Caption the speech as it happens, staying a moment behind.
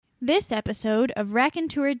This episode of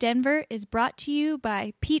Raconteur Denver is brought to you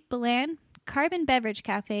by Pete Belan, Carbon Beverage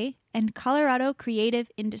Cafe, and Colorado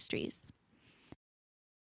Creative Industries.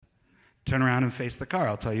 Turn around and face the car.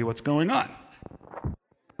 I'll tell you what's going on.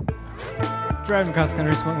 Driving cross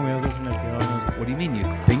country, smoking wheels, isn't a deal. What do you mean you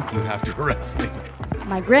think you have to arrest me?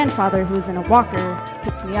 My grandfather, who was in a walker,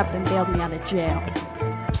 picked me up and bailed me out of jail.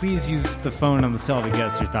 Please use the phone on the cell to get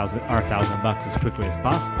us our $1,000 as quickly as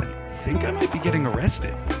possible. I think I might be getting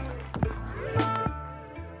arrested.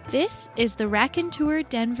 This is the Raconteur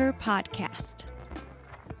Denver podcast.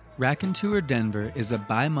 Raconteur Denver is a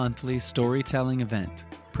bi-monthly storytelling event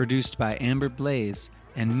produced by Amber Blaze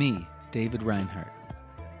and me, David Reinhardt.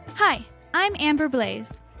 Hi, I'm Amber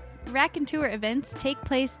Blaze. Raconteur events take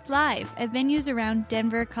place live at venues around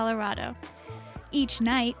Denver, Colorado. Each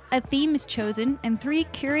night, a theme is chosen and 3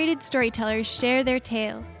 curated storytellers share their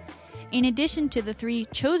tales. In addition to the 3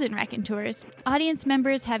 chosen raconteurs, audience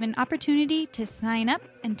members have an opportunity to sign up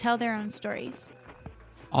and tell their own stories.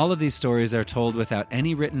 All of these stories are told without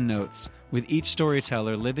any written notes, with each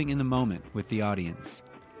storyteller living in the moment with the audience.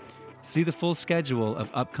 See the full schedule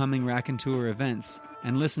of upcoming Raconteur events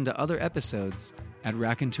and listen to other episodes at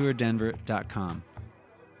raconteurdenver.com.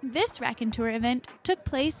 This Raconteur event took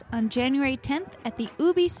place on January 10th at the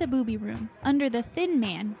Ooby Sabooby Room under the Thin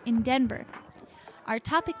Man in Denver. Our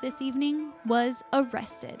topic this evening was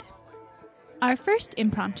arrested. Our first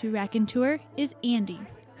impromptu raconteur is Andy,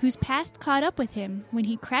 whose past caught up with him when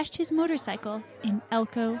he crashed his motorcycle in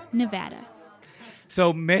Elko, Nevada.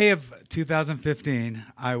 So May of 2015,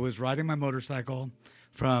 I was riding my motorcycle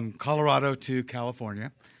from Colorado to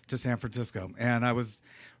California to San Francisco. And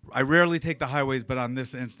I rarely take the highways, but on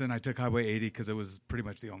this instant, I took Highway 80 because it was pretty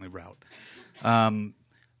much the only route.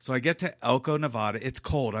 So I get to Elko, Nevada. It's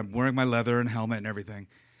cold. I'm wearing my leather and helmet and everything.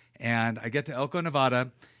 And I get to Elko,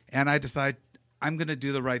 Nevada, and I decide I'm going to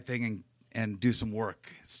do the right thing and do some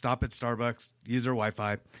work. Stop at Starbucks, use their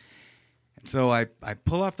Wi-Fi. And so I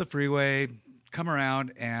pull off the freeway, come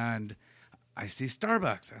around, and I see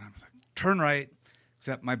Starbucks. And I was like, turn right,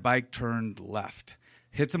 except my bike turned left.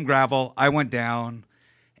 Hit some gravel. I went down,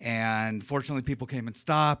 and fortunately people came and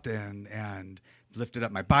stopped and lifted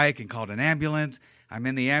up my bike and called an ambulance. I'm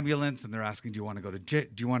in the ambulance, and they're asking, do you want to go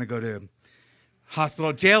to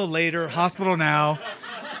hospital? Jail later, hospital now.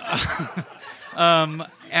 And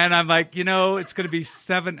I'm like, it's going to be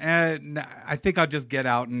 7. I think I'll just get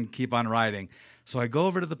out and keep on riding. So I go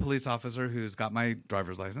over to the police officer who's got my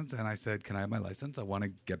driver's license, and I said, can I have my license? I want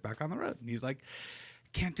to get back on the road. And he's like,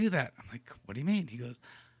 can't do that. I'm like, what do you mean? He goes,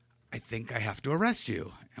 I think I have to arrest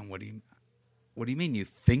you. And what do you mean you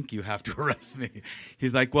think you have to arrest me?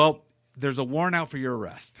 He's like, well, there's a warrant out for your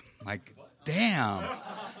arrest. I'm like, damn,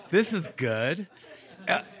 this is good.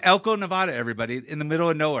 Elko, Nevada, everybody, in the middle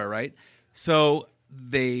of nowhere, right? So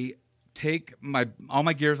they take all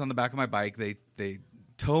my gears on the back of my bike. They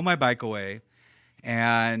tow my bike away,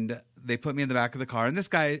 and they put me in the back of the car. And this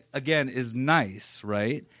guy, again, is nice,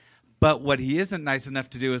 right? But what he isn't nice enough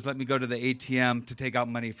to do is let me go to the ATM to take out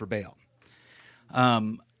money for bail,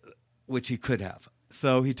 which he could have.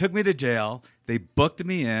 So he took me to jail. They booked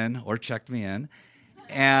me in or checked me in.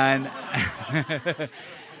 And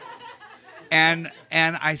and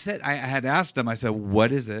I said, I had asked him, I said,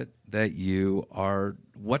 what is it that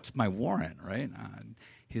what's my warrant, right?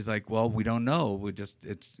 He's like, well, we don't know.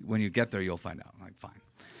 It's when you get there, you'll find out. I'm like, fine.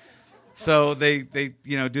 So they do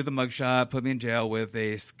the mugshot, put me in jail with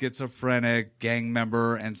a schizophrenic gang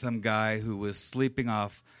member and some guy who was sleeping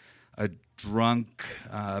off a drunk,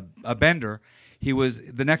 a bender.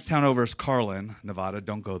 The next town over is Carlin, Nevada.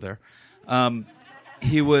 Don't go there.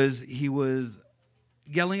 He was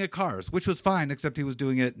yelling at cars, which was fine, except he was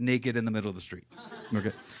doing it naked in the middle of the street.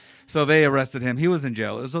 Okay. So they arrested him. He was in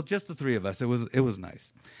jail. It was just the 3 of us. It was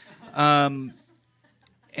nice. In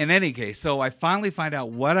any case, so I finally find out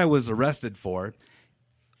what I was arrested for.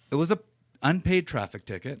 It was an unpaid traffic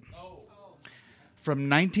ticket from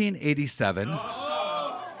 1987.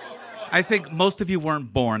 I think most of you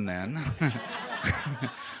weren't born then.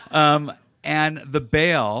 And the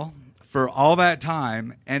bail for all that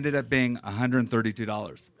time ended up being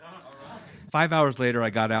 $132. 5 hours later, I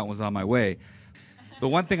got out and was on my way. The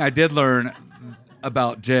one thing I did learn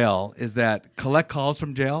about jail is that collect calls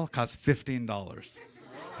from jail costs $15.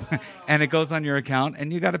 And it goes on your account,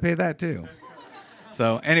 and you got to pay that too.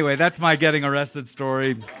 So anyway, that's my getting arrested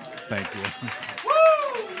story. Thank you.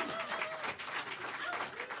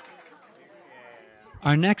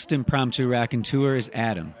 Our next impromptu raconteur is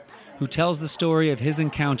Adam, who tells the story of his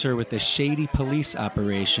encounter with the shady police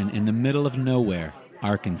operation in the middle of nowhere,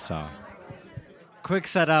 Arkansas. Quick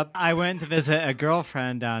setup. I went to visit a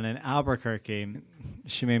girlfriend down in Albuquerque.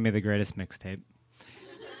 she made me the greatest mixtape.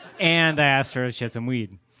 And I asked her if she had some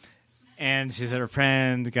weed. And she said her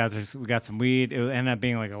friend we got some weed. It ended up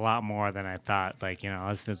being like a lot more than I thought. Like, I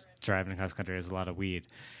was just driving across country. There's a lot of weed.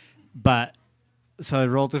 But so I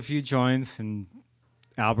rolled a few joints in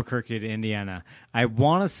Albuquerque to Indiana. I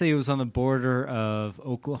want to say it was on the border of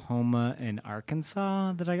Oklahoma and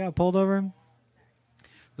Arkansas that I got pulled over.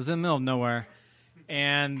 It was in the middle of nowhere.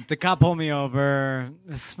 And the cop pulled me over.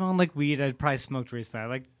 It smelled like weed. I'd probably smoked recently.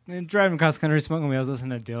 Like driving cross country, smoking weed. I was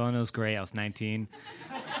listening to Dylan. It was great. I was 19.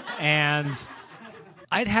 And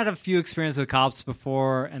I'd had a few experiences with cops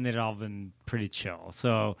before, and they'd all been pretty chill.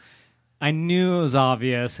 So I knew it was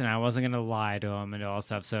obvious, and I wasn't going to lie to him and all that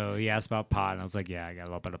stuff. So he asked about pot, and I was like, yeah, I got a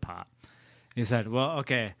little bit of pot. He said, well,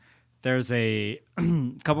 okay, there's a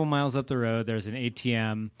couple miles up the road, there's an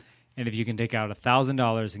ATM, and if you can take out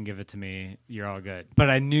 $1,000 and give it to me, you're all good. But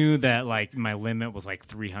I knew that like my limit was like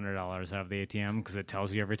 $300 out of the ATM because it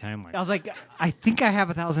tells you every time. Like, I was like, I think I have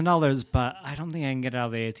 $1,000, but I don't think I can get out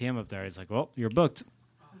of the ATM up there. He's like, well, you're booked.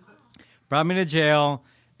 Brought me to jail.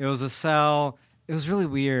 It was a cell. It was really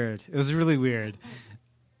weird.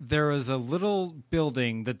 There was a little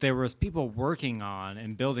building that there was people working on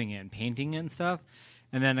and building it and painting it and stuff.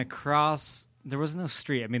 And then across, there was no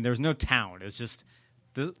street. I mean, there was no town. It was just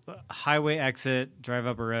the highway exit, drive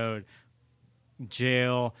up a road,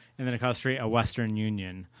 jail, and then across the street, a Western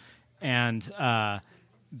Union. And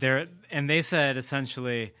they said,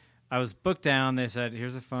 essentially, I was booked down. They said,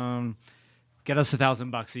 here's a phone. Get us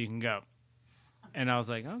 $1,000 so you can go. And I was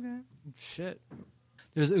like, okay, shit.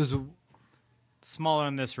 It was smaller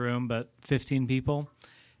in this room, but 15 people.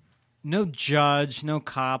 No judge, no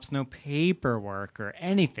cops, no paperwork or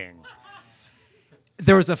anything.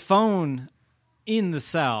 There was a phone in the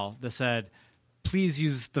cell that said, please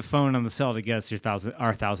use the phone on the cell to get us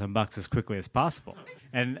our $1,000 as quickly as possible.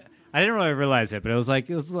 And I didn't really realize it, but it was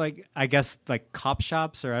like I guess like cop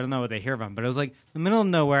shops, or I don't know what they hear from, but it was like the middle of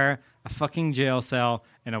nowhere, a fucking jail cell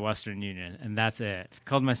and a Western Union, and that's it.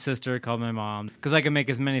 Called my sister, called my mom, because I could make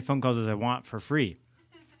as many phone calls as I want for free.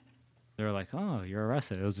 They were like, oh, you're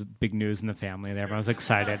arrested. It was big news in the family, and everyone was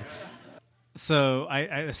excited. So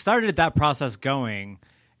I started that process going,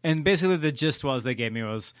 and basically the gist was they gave me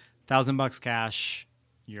was $1,000 cash,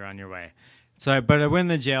 you're on your way. But I went in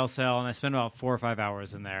the jail cell, and I spent about 4 or 5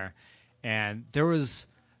 hours in there. And there was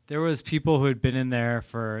people who had been in there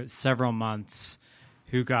for several months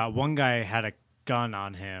who one guy had a gun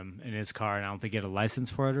on him in his car, and I don't think he had a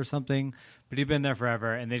license for it or something. But he'd been there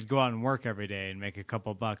forever, and they'd go out and work every day and make a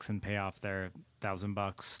couple bucks and pay off their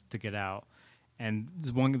 $1,000 to get out. And I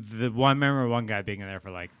remember one guy being in there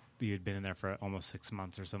for he had been in there for almost 6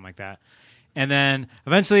 months or something like that. And then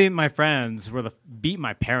eventually my friends beat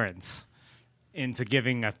my parents into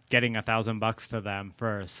getting $1,000 to them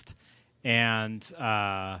first, and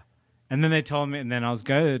then they told me, and then I was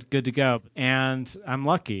good to go, and I'm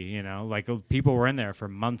lucky, like people were in there for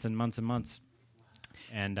months and months and months,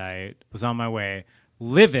 and I was on my way,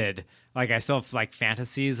 livid, like I still have like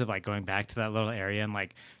fantasies of like going back to that little area and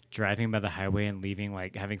like driving by the highway and leaving,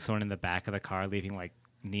 like having someone in the back of the car leaving like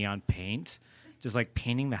neon paint. Just like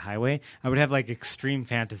painting the highway. I would have like extreme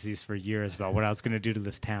fantasies for years about what I was going to do to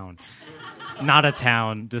this town. Not a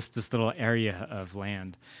town, just this little area of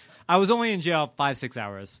land. I was only in jail 5-6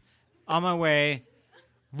 hours. On my way,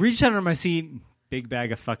 reached under my seat, big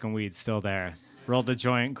bag of fucking weed still there. Rolled a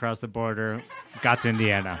joint, crossed the border, got to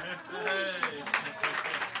Indiana.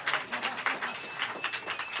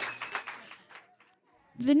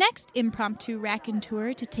 The next impromptu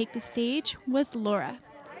raconteur to take the stage was Laura.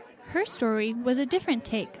 Her story was a different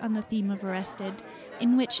take on the theme of Arrested,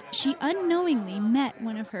 in which she unknowingly met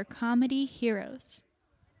one of her comedy heroes.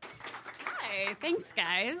 Hi, thanks,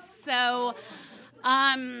 guys. So,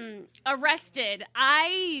 Arrested.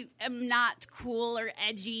 I am not cool or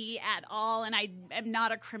edgy at all, and I am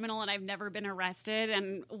not a criminal, and I've never been arrested.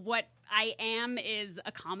 And what I am is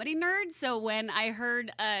a comedy nerd. So when I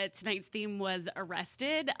heard tonight's theme was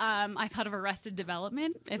Arrested, I thought of Arrested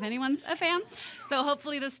Development, if anyone's a fan. So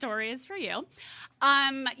hopefully the story is for you.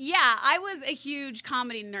 I was a huge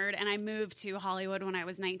comedy nerd, and I moved to Hollywood when I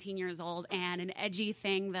was 19 years old. And an edgy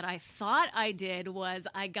thing that I thought I did was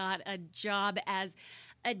I got a job as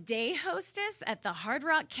a day hostess at the Hard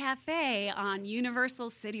Rock Cafe on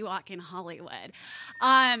Universal City Walk in Hollywood.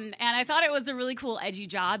 And I thought it was a really cool, edgy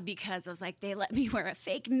job because I was like, they let me wear a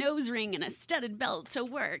fake nose ring and a studded belt to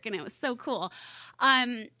work, and it was so cool.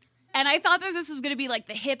 And I thought that this was going to be like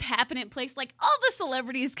the hip happening place. Like all the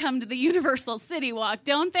celebrities come to the Universal City Walk,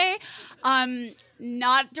 don't they?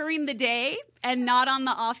 Not during the day and not on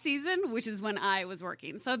the off season, which is when I was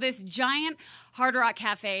working. So this giant Hard Rock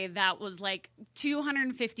Cafe that was like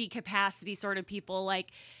 250 capacity sort of people, like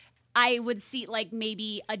I would seat like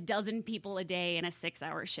maybe a dozen people a day in a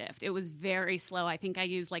 6-hour shift. It was very slow. I think I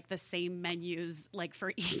used like the same menus like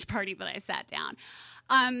for each party that I sat down.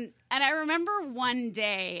 And I remember one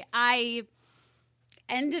day I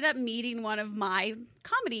ended up meeting one of my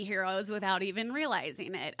comedy heroes without even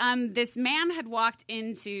realizing it. This man had walked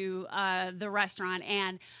into the restaurant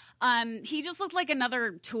and he just looked like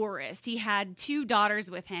another tourist. He had 2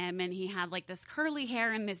 daughters with him, and he had like this curly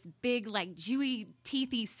hair and this big, like dewy,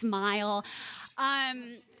 teethy smile.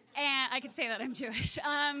 And I could say that I'm Jewish.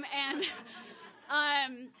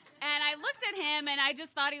 And I looked at him, and I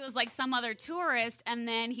just thought he was like some other tourist. And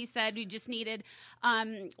then he said we just needed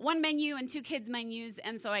 1 menu and 2 kids' menus.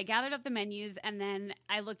 And so I gathered up the menus, and then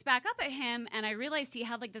I looked back up at him, and I realized he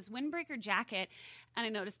had like this windbreaker jacket. And I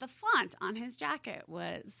noticed the font on his jacket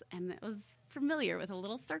was familiar with a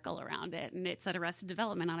little circle around it, and it said Arrested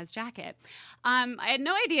Development on his jacket. I had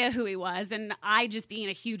no idea who he was, and I, just being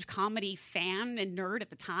a huge comedy fan and nerd at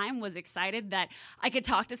the time, was excited that I could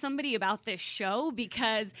talk to somebody about this show,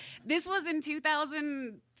 because this was in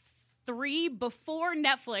 2003, before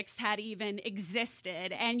Netflix had even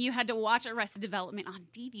existed, and you had to watch Arrested Development on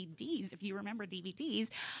DVDs, if you remember DVDs.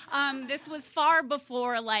 This was far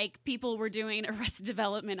before like people were doing Arrested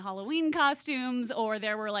Development Halloween costumes, or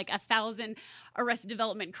there were like 1,000 Arrested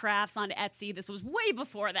Development crafts on Etsy. This was way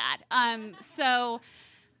before that. So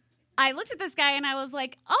I looked at this guy and I was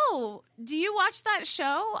like, "Oh, do you watch that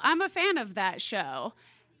show? I'm a fan of that show."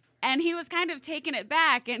 And he was kind of taken it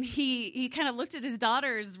back, and he kind of looked at his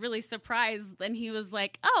daughters really surprised, and he was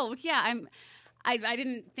like, "Oh, yeah, I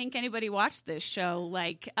didn't think anybody watched this show.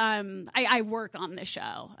 Like, I work on the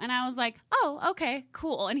show." And I was like, "Oh, okay,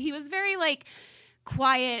 cool." And he was very like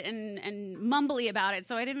quiet and mumbly about it,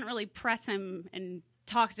 so I didn't really press him and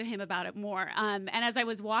talk to him about it more. And as I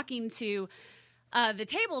was walking to the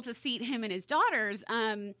table to seat him and his daughters,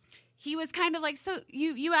 he was kind of like, "So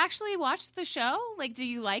you actually watched the show? Like, do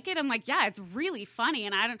you like it?" I'm like, "Yeah, it's really funny,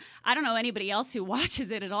 and I don't know anybody else who watches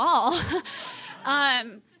it at all."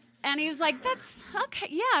 And he was like, "That's okay,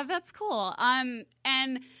 yeah, that's cool." And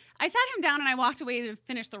I sat him down and I walked away to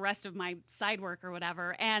finish the rest of my side work or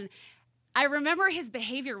whatever. And I remember his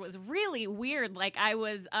behavior was really weird. Like I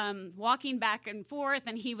was walking back and forth,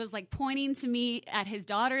 and he was like pointing to me at his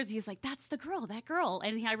daughters. He was like, "That's the girl, that girl."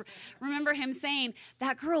 And I remember him saying,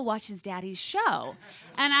 "That girl watches Daddy's show."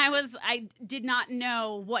 And I did not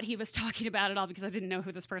know what he was talking about at all, because I didn't know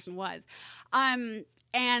who this person was. And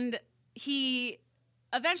he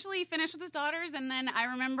eventually finished with his daughters, and then I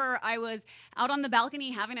remember I was out on the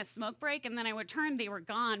balcony having a smoke break, and then I would turn, they were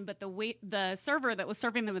gone, but the server that was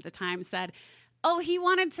serving them at the time said, "Oh, he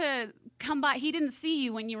wanted to come by. He didn't see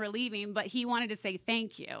you when you were leaving, but he wanted to say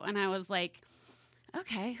thank you." And I was like,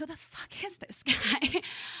 "Okay, who the fuck is this guy?"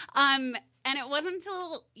 And it wasn't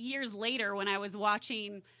until years later when I was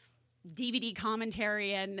watching DVD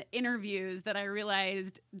commentary and interviews that I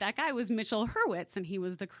realized that guy was Mitchell Hurwitz, and he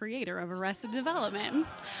was the creator of Arrested Development.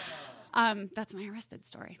 That's my Arrested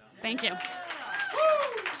story. Thank you.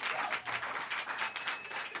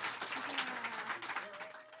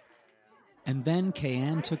 And then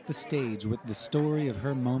Kayanne took the stage with the story of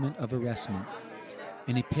her moment of arrestment,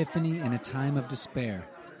 an epiphany in a time of despair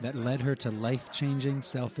that led her to life-changing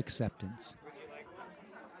self-acceptance.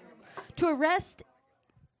 To arrest,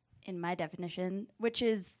 in my definition, which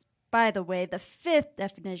is, by the way, the fifth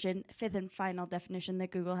and final definition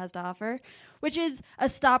that Google has to offer, which is a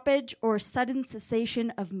stoppage or sudden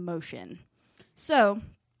cessation of motion. So,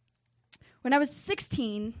 when I was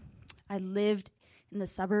 16, I lived in the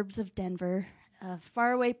suburbs of Denver, a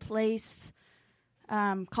faraway place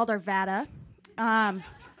called Arvada, and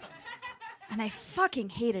I fucking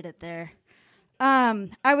hated it there.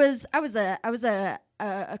 I was a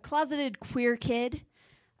closeted queer kid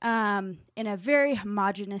in a very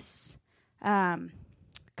homogenous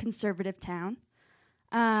conservative town,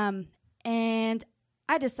 and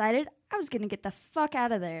I decided I was going to get the fuck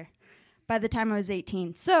out of there by the time I was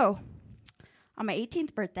 18. So, on my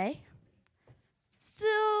 18th birthday,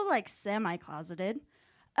 still like semi-closeted,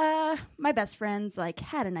 my best friends like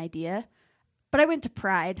had an idea, but I went to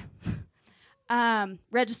Pride,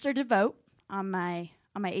 registered to vote on my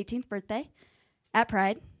 18th birthday at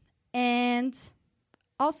Pride, and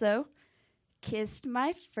also kissed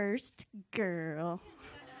my first girl.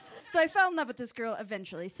 So I fell in love with this girl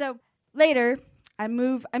eventually. So later, I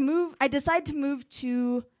decide to move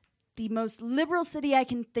to the most liberal city I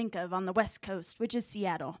can think of on the West Coast, which is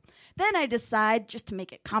Seattle. Then I decide, just to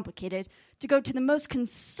make it complicated, to go to the most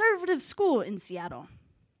conservative school in Seattle,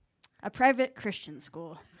 a private Christian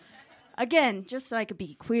school. Again, just so I could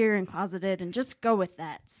be queer and closeted and just go with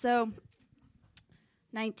that. So,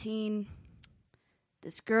 19,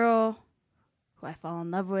 this girl who I fall in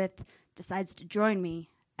love with decides to join me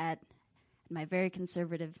at my very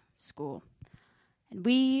conservative school. And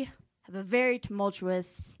we have a very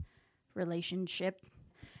tumultuous relationship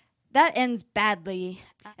that ends badly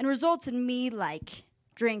and results in me like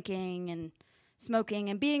drinking and smoking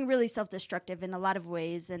and being really self-destructive in a lot of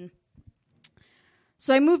ways. And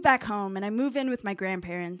so I move back home and I move in with my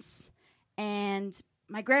grandparents, and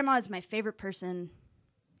my grandma is my favorite person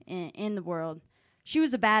in the world. She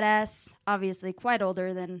was a badass, obviously quite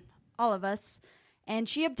older than all of us, and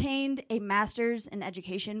she obtained a master's in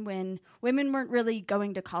education when women weren't really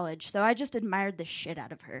going to college, so I just admired the shit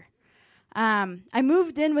out of her. I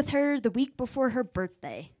moved in with her the week before her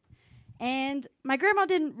birthday, and my grandma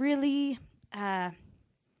didn't really have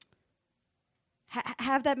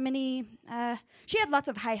that many... she had lots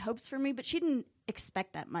of high hopes for me, but she didn't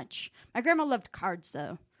expect that much. My grandma loved cards,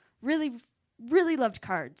 though. Really, really loved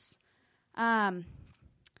cards. And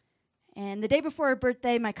the day before her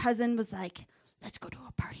birthday, my cousin was like, let's go to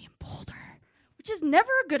a party in Boulder, which is never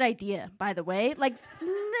a good idea, by the way. Like,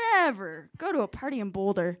 never go to a party in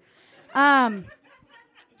Boulder. And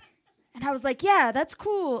I was like, yeah, that's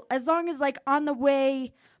cool. As long as, like, on the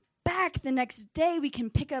way back the next day, we can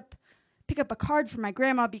pick up a card for my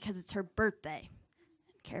grandma because it's her birthday.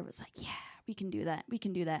 And Kara was like, yeah, we can do that. We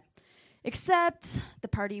can do that. Except the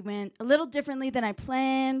party went a little differently than I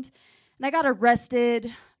planned, and I got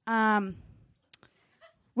arrested,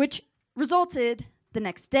 which resulted the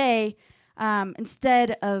next day,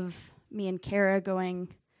 instead of me and Kara going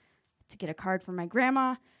to get a card for my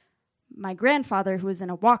grandma, my grandfather, who was in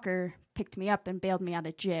a walker, picked me up and bailed me out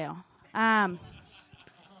of jail.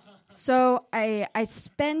 So I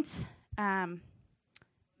spent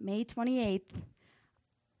May 28th,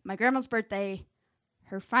 my grandma's birthday,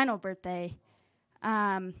 her final birthday,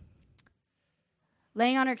 laying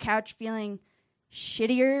on her couch feeling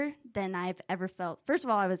shittier than I've ever felt. First of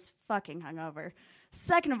all, I was fucking hungover.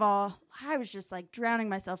 Second of all, I was just like drowning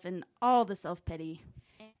myself in all the self-pity.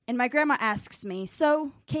 And my grandma asks me,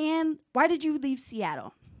 so, Kayanne, why did you leave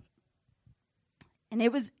Seattle? And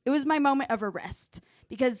it was my moment of arrest,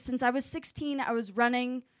 because since I was 16, I was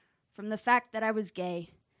running from the fact that I was gay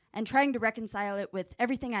and trying to reconcile it with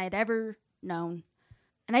everything I had ever known.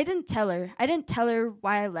 And I didn't tell her. I didn't tell her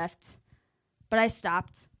why I left, but I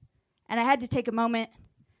stopped. And I had to take a moment,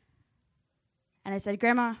 and I said,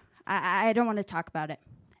 Grandma, I don't want to talk about it.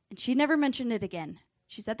 And she never mentioned it again.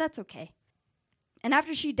 She said, that's okay. And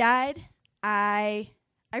after she died, I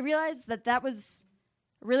realized that was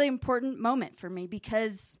a really important moment for me,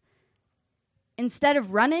 because instead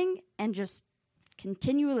of running and just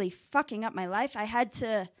continually fucking up my life, I had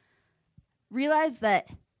to realize that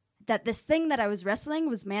this thing that I was wrestling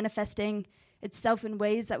was manifesting itself in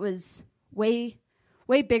ways that was way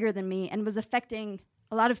bigger than me and was affecting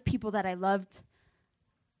a lot of people that I loved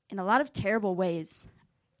in a lot of terrible ways.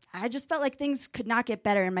 I just felt like things could not get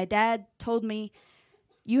better, and my dad told me,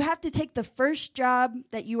 you have to take the first job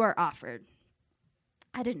that you are offered.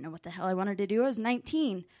 I didn't know what the hell I wanted to do. I was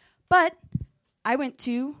 19. But I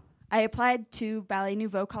applied to Ballet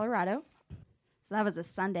Nouveau, Colorado. So that was a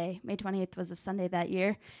Sunday. May 28th was a Sunday that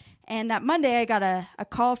year. And that Monday, I got a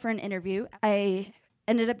call for an interview. I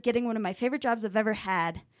ended up getting one of my favorite jobs I've ever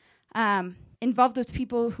had, involved with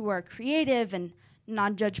people who are creative and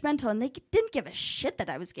non-judgmental, and they didn't give a shit that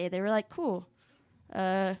I was gay. They were like, cool.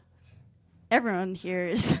 Everyone here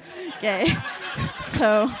is gay.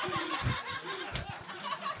 So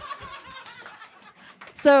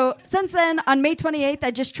since then, on May 28th,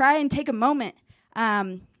 I just try and take a moment.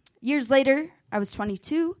 Years later, I was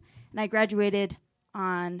 22, and I graduated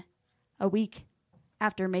on a week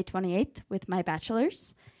after May 28th with my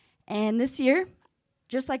bachelor's. And this year,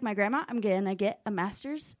 just like my grandma, I'm going to get a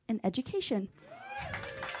master's in education.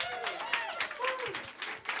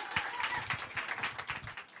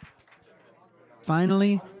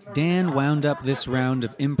 Finally, Dan wound up this round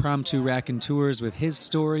of Impromptu Raconteurs with his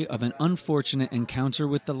story of an unfortunate encounter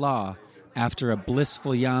with the law after a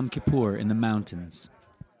blissful Yom Kippur in the mountains.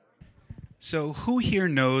 So who here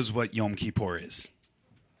knows what Yom Kippur is?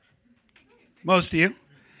 Most of you.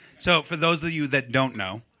 So for those of you that don't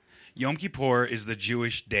know, Yom Kippur is the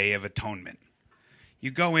Jewish Day of Atonement.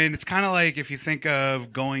 You go in, it's kind of like if you think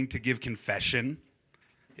of going to give confession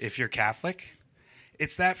if you're Catholic.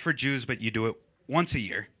 It's that for Jews, but you do it once a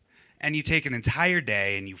year. And you take an entire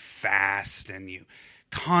day and you fast and you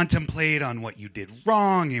contemplate on what you did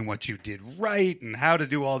wrong and what you did right and how to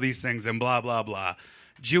do all these things and blah, blah, blah.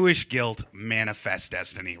 Jewish guilt, manifest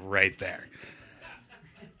destiny right there.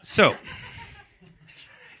 So,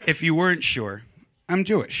 if you weren't sure, I'm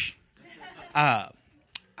Jewish. I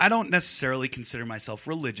don't necessarily consider myself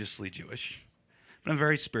religiously Jewish, but I'm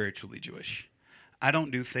very spiritually Jewish. I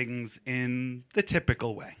don't do things in the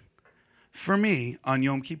typical way. For me, on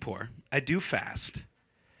Yom Kippur, I do fast.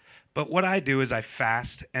 But what I do is I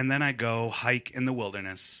fast and then I go hike in the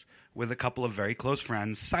wilderness with a couple of very close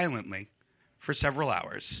friends silently for several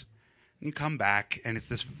hours. And you come back and it's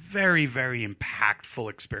this very, very impactful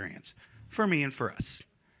experience for me and for us.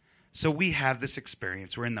 So we have this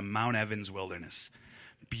experience. We're in the Mount Evans wilderness.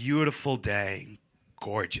 Beautiful day,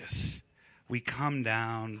 gorgeous. We come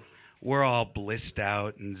down, we're all blissed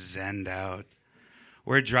out and zenned out.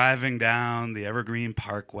 We're driving down the Evergreen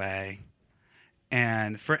Parkway.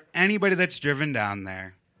 And for anybody that's driven down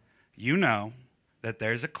there, you know that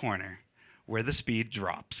there's a corner where the speed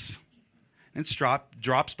drops. It's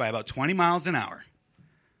drops by about 20 miles an hour.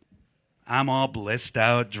 I'm all blissed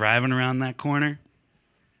out driving around that corner.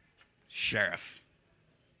 Sheriff.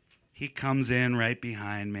 He comes in right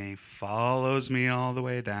behind me, follows me all the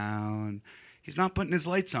way down. He's not putting his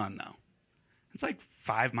lights on, though. It's like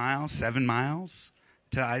 5 miles, 7 miles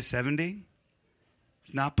to I-70.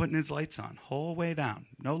 He's not putting his lights on, whole way down.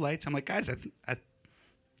 No lights. I'm like, guys, I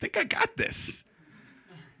think I got this.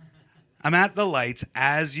 I'm at the lights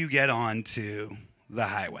as you get onto the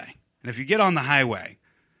highway. And if you get on the highway,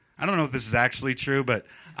 I don't know if this is actually true, but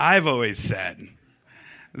I've always said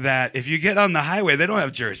that if you get on the highway, they don't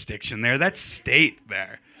have jurisdiction there. That's state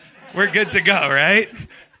there. We're good to go, right?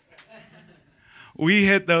 We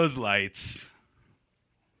hit those lights.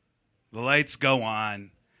 The lights go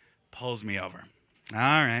on, pulls me over. All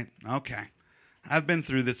right, okay. I've been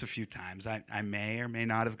through this a few times. I may or may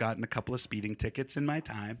not have gotten a couple of speeding tickets in my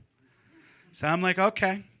time. So I'm like,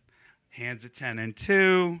 okay. Hands at 10 and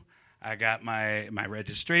 2. I got my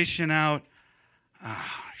registration out.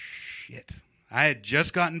 Ah, shit. I had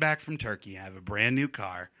just gotten back from Turkey. I have a brand new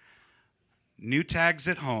car. New tags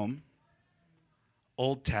at home.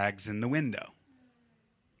 Old tags in the window.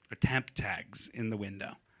 Or temp tags in the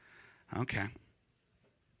window. Okay.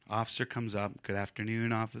 Officer comes up. Good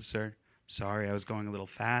afternoon, officer. Sorry, I was going a little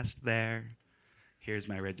fast there. Here's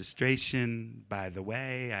my registration. By the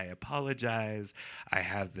way, I apologize. I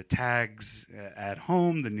have the tags at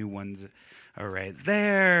home. The new ones are right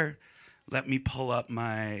there. Let me pull up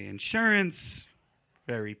my insurance.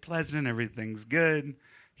 Very pleasant. Everything's good.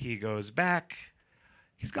 He goes back.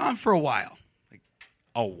 He's gone for a while. Like,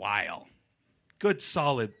 a while. Good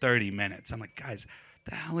solid 30 minutes. I'm like, guys,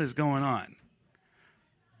 what the hell is going on?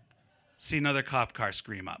 See another cop car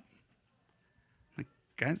scream up. I'm like,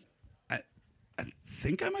 guys, I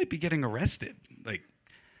think I might be getting arrested. Like,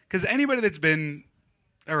 because anybody that's been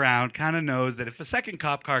around kind of knows that if a second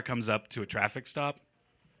cop car comes up to a traffic stop,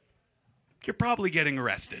 you're probably getting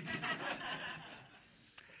arrested.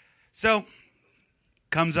 So,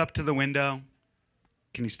 comes up to the window.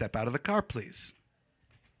 Can you step out of the car, please?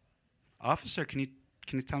 Officer, can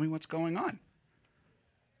you tell me what's going on?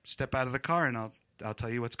 Step out of the car and I'll tell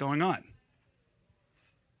you what's going on.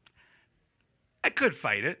 I could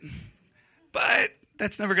fight it, but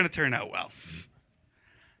that's never going to turn out well.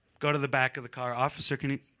 Go to the back of the car. Officer,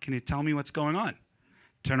 can you tell me what's going on?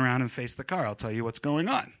 Turn around and face the car. I'll tell you what's going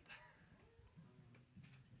on.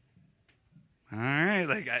 All right,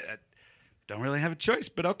 like I don't really have a choice,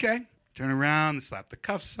 but okay. Turn around, slap the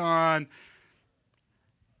cuffs on.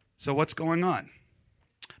 So what's going on?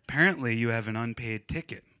 Apparently you have an unpaid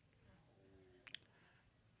ticket.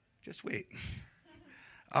 Just wait.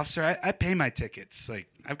 Officer, I pay my tickets. Like,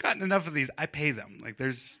 I've gotten enough of these. I pay them. Like,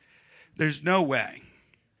 there's no way.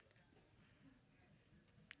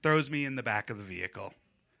 Throws me in the back of the vehicle.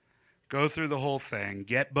 Go through the whole thing.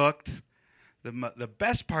 Get booked. The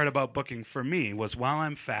best part about booking for me was while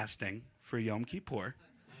I'm fasting for Yom Kippur,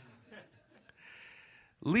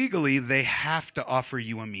 legally, they have to offer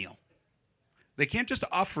you a meal. They can't just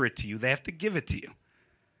offer it to you. They have to give it to you.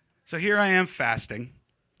 So here I am fasting.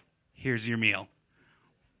 Here's your meal.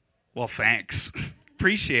 Well, thanks.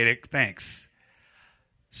 Appreciate it. Thanks.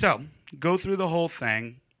 So, go through the whole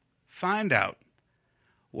thing. Find out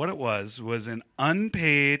what it was an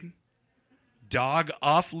unpaid dog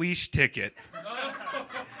off-leash ticket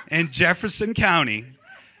in Jefferson County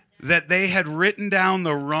that they had written down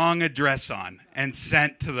the wrong address on and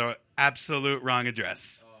sent to the absolute wrong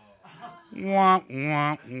address. Wah,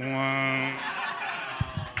 wah, wah.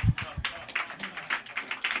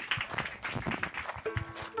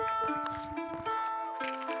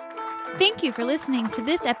 Thank you for listening to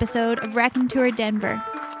this episode of Raconteur Denver.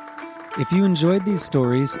 If you enjoyed these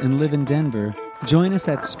stories and live in Denver, join us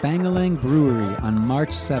at Spangalang Brewery on March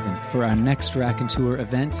 7th for our next Raconteur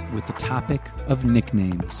event with the topic of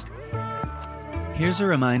nicknames. Here's a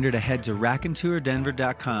reminder to head to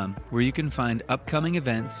raconteurdenver.com, where you can find upcoming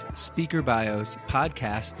events, speaker bios,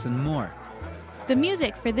 podcasts, and more. The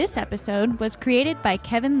music for this episode was created by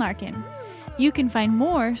Kevin Larkin. You can find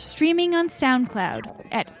more streaming on SoundCloud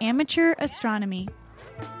at Amateur Astronomy.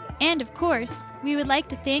 And of course, we would like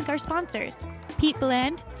to thank our sponsors, Pete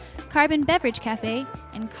Beland, Carbon Beverage Cafe,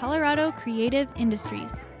 and Colorado Creative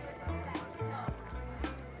Industries.